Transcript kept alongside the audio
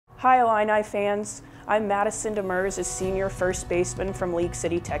Hi Illini fans, I'm Maddison Demers, a senior first baseman from League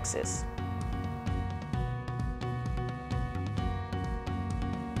City, Texas.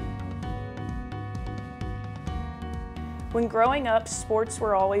 When growing up, sports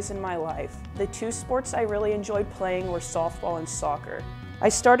were always in my life. The two sports I really enjoyed playing were softball and soccer. I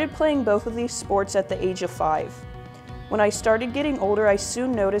started playing both of these sports at the age of 5. When I started getting older, I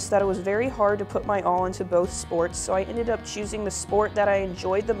soon noticed that it was very hard to put my all into both sports, so I ended up choosing the sport that I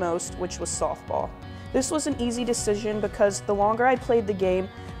enjoyed the most, which was softball. This was an easy decision because the longer I played the game,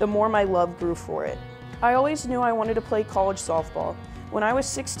 the more my love grew for it. I always knew I wanted to play college softball. When I was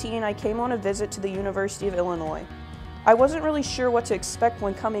 16, I came on a visit to the University of Illinois. I wasn't really sure what to expect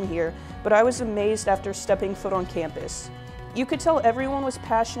when coming here, but I was amazed after stepping foot on campus. You could tell everyone was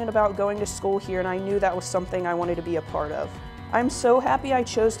passionate about going to school here, and I knew that was something I wanted to be a part of. I'm so happy I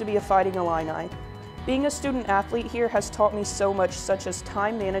chose to be a Fighting Illini. Being a student athlete here has taught me so much, such as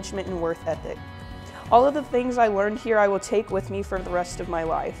time management and work ethic. All of the things I learned here I will take with me for the rest of my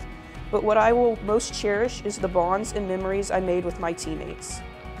life. But what I will most cherish is the bonds and memories I made with my teammates.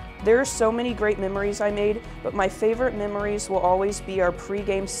 There are so many great memories I made, but my favorite memories will always be our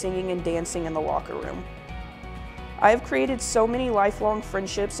pregame singing and dancing in the locker room. I have created so many lifelong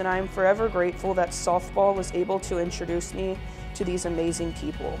friendships, and I am forever grateful that softball was able to introduce me to these amazing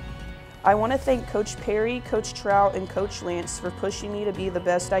people. I want to thank Coach Perry, Coach Trout, and Coach Lance for pushing me to be the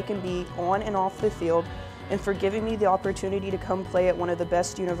best I can be on and off the field, and for giving me the opportunity to come play at one of the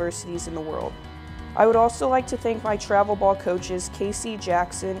best universities in the world. I would also like to thank my travel ball coaches, Casey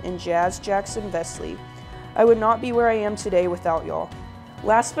Jackson and Jazz Jackson-Vesley. I would not be where I am today without y'all.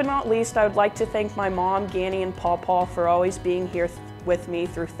 Last but not least, I would like to thank my mom, Ganny, and Paw for always being here with me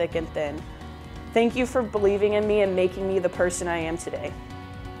through thick and thin. Thank you for believing in me and making me the person I am today.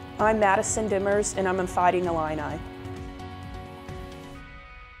 I'm Maddison Demers, and I'm a Fighting Illini.